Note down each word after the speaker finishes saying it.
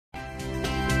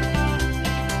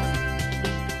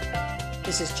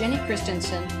This is Jenny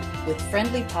Christensen with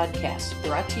Friendly Podcast,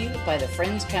 brought to you by the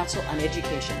Friends Council on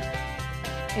Education.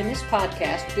 In this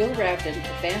podcast, Bill Ravdin,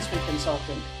 Advancement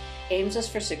Consultant, aims us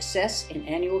for success in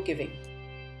annual giving.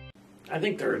 I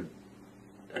think there are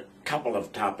a couple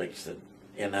of topics that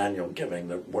in annual giving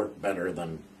that work better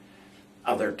than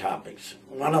other topics.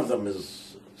 One of them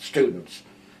is students,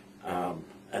 and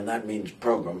that means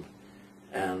program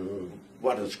and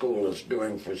what a school is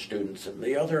doing for students. And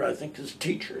the other, I think, is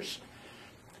teachers.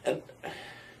 And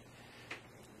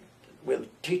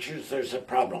with teachers, there's a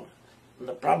problem. And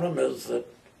the problem is that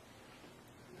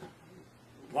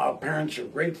while parents are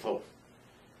grateful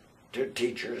to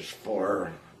teachers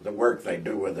for the work they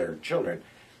do with their children,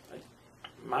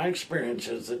 my experience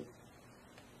is that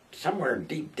somewhere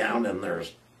deep down in their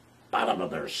bottom of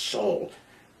their soul,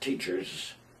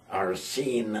 teachers are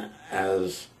seen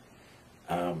as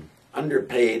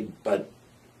underpaid but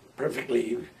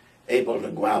perfectly able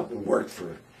to go out and work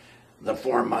for the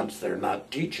 4 months they're not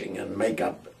teaching and make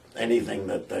up anything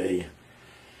that they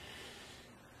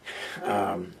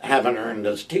haven't earned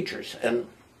as teachers. And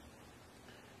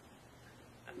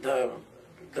the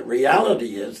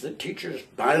reality is that teachers,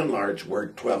 by and large,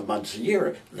 work 12 months a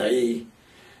year. They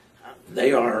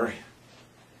are,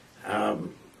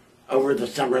 over the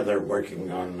summer, they're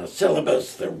working on a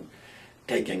syllabus, they're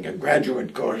taking a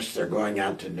graduate course, they're going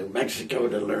out to New Mexico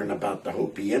to learn about the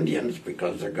Hopi Indians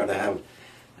because they're going to have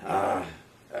a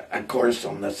course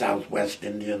on the Southwest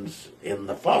Indians in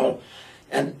the fall.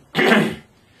 And and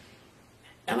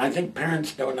I think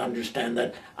parents don't understand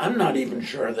that. I'm not even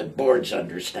sure that boards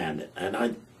understand it. And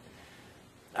I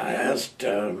asked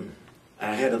a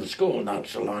head of the school not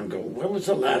so long ago, when was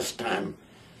the last time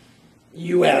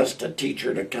you asked a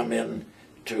teacher to come in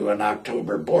to an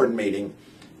October board meeting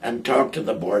and talk to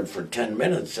the board for 10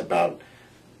 minutes about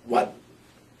what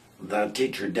the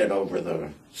teacher did over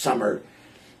the summer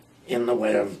in the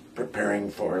way of preparing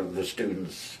for the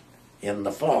students in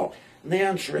the fall? And the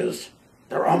answer is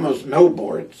there are almost no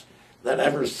boards that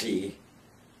ever see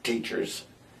teachers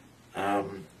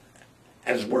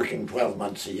as working 12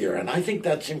 months a year. And I think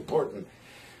that's important.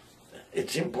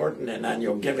 It's important in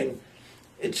annual giving.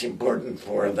 It's important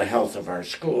for the health of our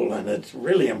school, and it's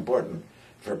really important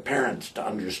for parents to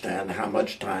understand how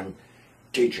much time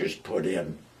teachers put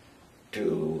in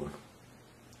to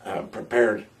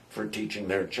prepare for teaching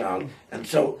their child. And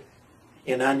so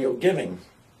in annual giving,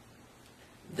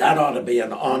 that ought to be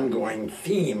an ongoing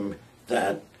theme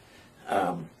that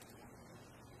that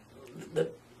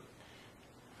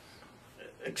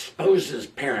exposes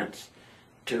parents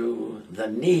to the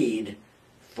need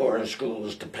for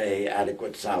schools to pay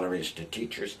adequate salaries to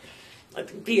teachers. I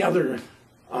think the other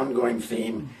ongoing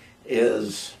theme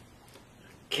is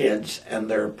kids and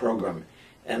their program.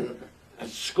 And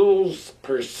schools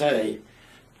per se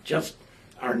just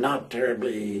are not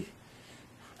terribly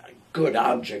good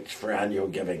objects for annual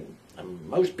giving.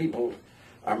 Most people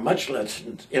are much less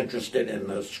interested in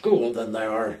the school than they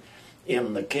are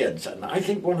in the kids. And I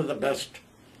think one of the best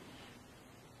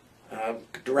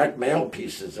direct mail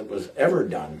pieces that was ever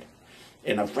done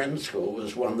in a Friends school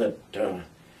was one that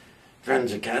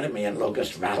Friends Academy in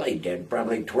Locust Valley did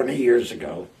probably 20 years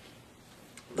ago.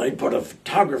 They put a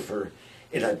photographer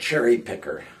in a cherry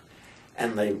picker,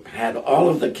 and they had all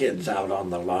of the kids out on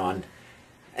the lawn,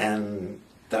 and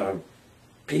the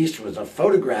piece was a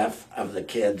photograph of the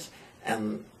kids,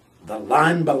 and the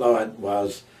line below it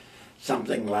was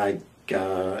something like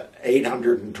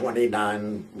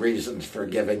 829 reasons for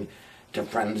giving to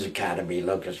Friends Academy,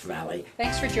 Locust Valley.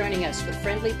 Thanks for joining us with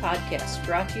Friendly Podcast,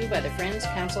 brought to you by the Friends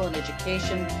Council on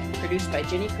Education, produced by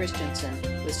Jenny Christensen,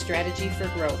 with Strategy for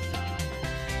Growth.